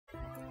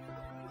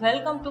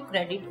Welcome to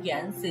Credit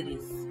Gyan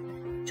series.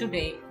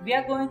 Today we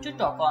are going to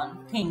talk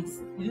on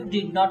things you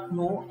did not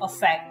know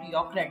affect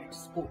your credit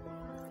score.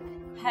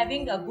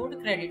 Having a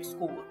good credit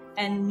score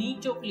and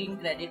neat or clean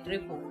credit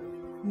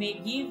report may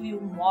give you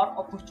more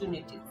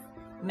opportunities.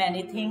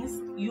 Many things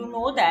you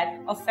know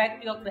that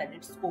affect your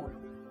credit score.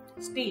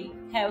 Still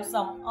have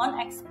some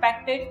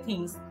unexpected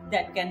things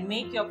that can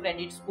make your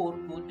credit score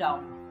go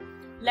down.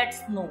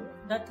 Let's know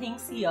the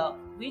things here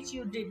which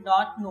you did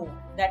not know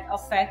that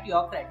affect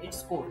your credit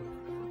score.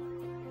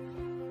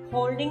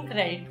 Holding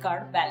credit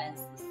card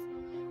balances.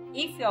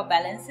 If your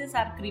balances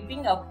are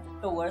creeping up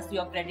towards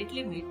your credit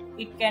limit,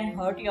 it can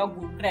hurt your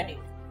good credit.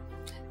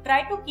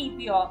 Try to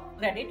keep your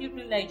credit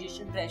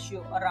utilization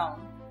ratio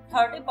around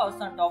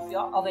 30% of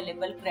your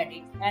available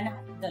credit, and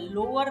the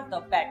lower the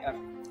better.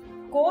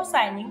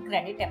 Co-signing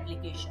credit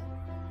application.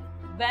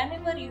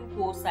 Whenever you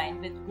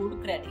co-sign with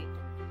good credit,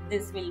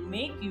 this will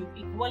make you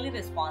equally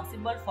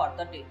responsible for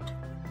the debt.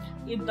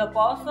 If the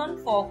person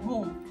for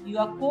whom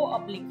your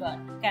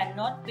co-applicant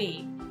cannot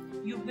pay,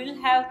 you will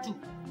have to,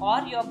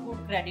 or your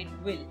good credit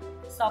will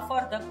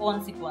suffer the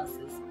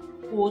consequences.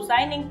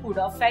 Co-signing could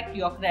affect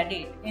your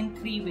credit in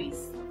 3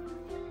 ways.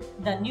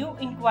 The new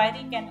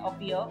inquiry can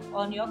appear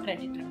on your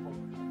credit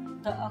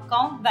report. The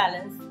account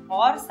balance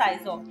or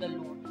size of the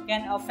loan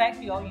can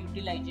affect your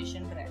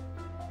utilization rate.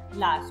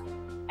 Last,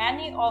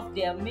 any of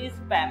their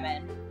missed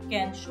payment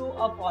can show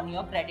up on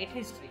your credit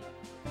history.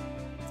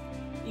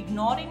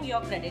 Ignoring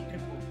your credit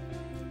report.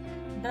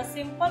 The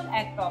simple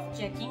act of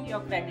checking your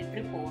credit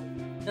report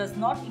does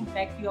not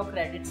impact your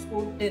credit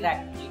score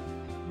directly,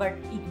 but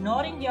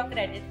ignoring your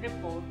credit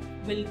report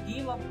will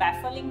give a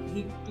baffling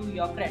hit to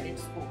your credit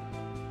score.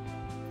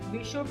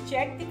 We should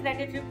check the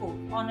credit report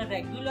on a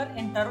regular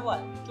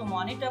interval to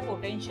monitor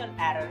potential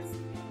errors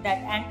that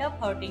end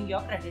up hurting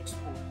your credit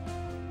score.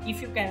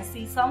 If you can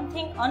see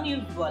something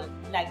unusual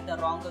like the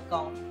wrong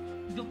account,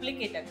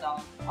 duplicate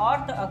account,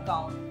 or the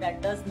account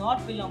that does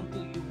not belong to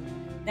you,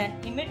 then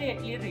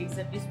immediately raise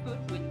a dispute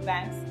with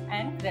banks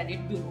and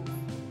credit bureaus.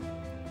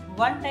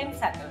 One-time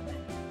settlement.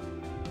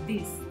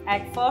 This,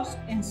 at first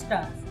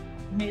instance,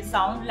 may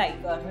sound like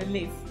a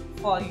relief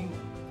for you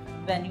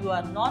when you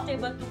are not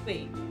able to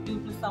pay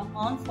due to some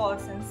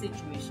unforeseen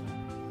situation.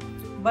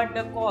 But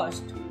the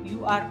cost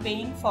you are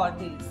paying for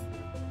this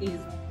is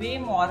way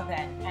more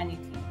than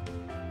anything.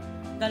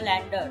 The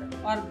lender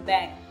or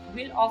bank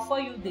will offer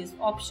you this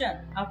option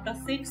after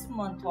 6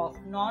 months of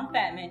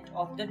non-payment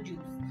of the dues,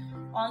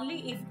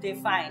 only if they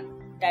find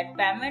that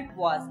payment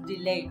was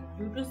delayed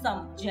due to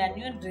some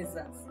genuine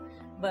reasons.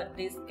 But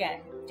this can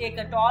take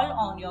a toll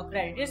on your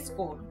credit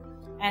score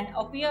and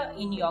appear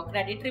in your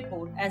credit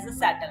report as a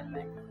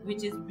settlement,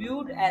 which is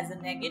viewed as a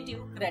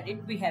negative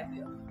credit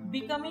behavior.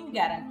 Becoming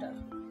guarantor.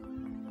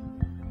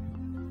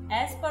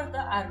 As per the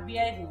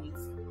RBI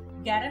rules,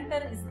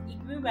 guarantor is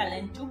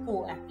equivalent to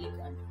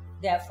co-applicant.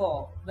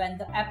 Therefore, when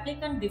the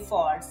applicant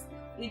defaults,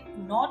 it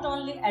not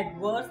only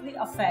adversely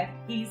affects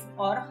his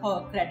or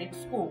her credit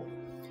score,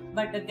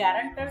 but the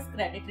guarantor's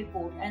credit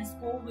report and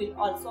score will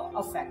also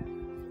affect.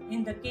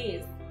 In the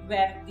case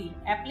where the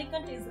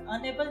applicant is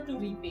unable to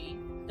repay,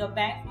 the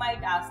bank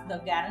might ask the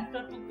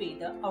guarantor to pay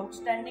the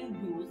outstanding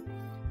dues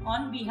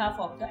on behalf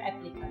of the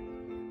applicant.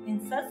 In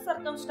such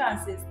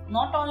circumstances,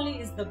 not only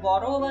is the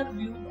borrower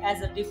viewed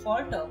as a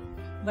defaulter,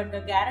 but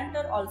the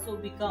guarantor also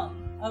becomes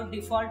a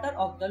defaulter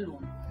of the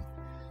loan.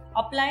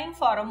 Applying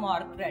for a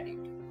more credit.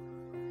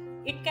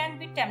 It can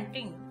be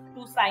tempting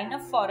to sign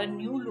up for a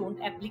new loan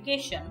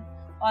application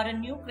or a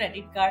new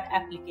credit card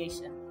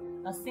application.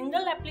 A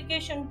single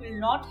application will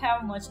not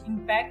have much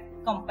impact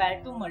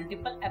compared to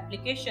multiple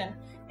applications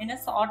in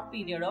a short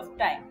period of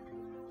time.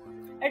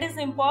 It is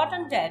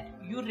important that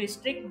you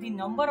restrict the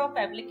number of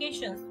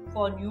applications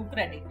for new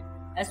credit,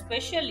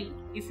 especially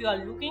if you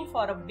are looking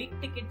for a big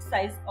ticket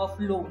size of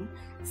loan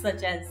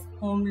such as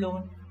home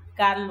loan,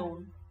 car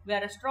loan,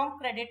 where a strong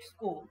credit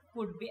score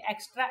could be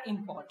extra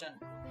important.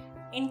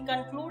 In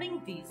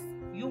concluding this,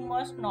 you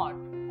must note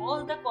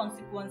all the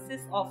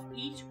consequences of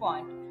each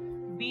point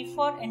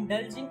before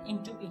indulging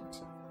into it.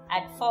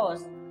 At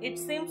first, it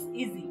seems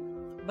easy,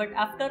 but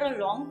after a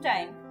long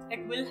time,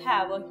 it will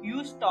have a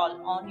huge toll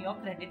on your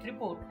credit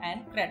report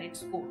and credit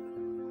score.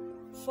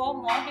 For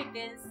more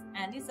details,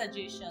 any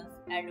suggestions,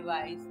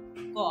 advice,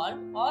 call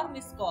or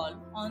miss call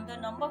on the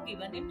number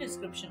given in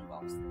description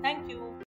box. Thank you.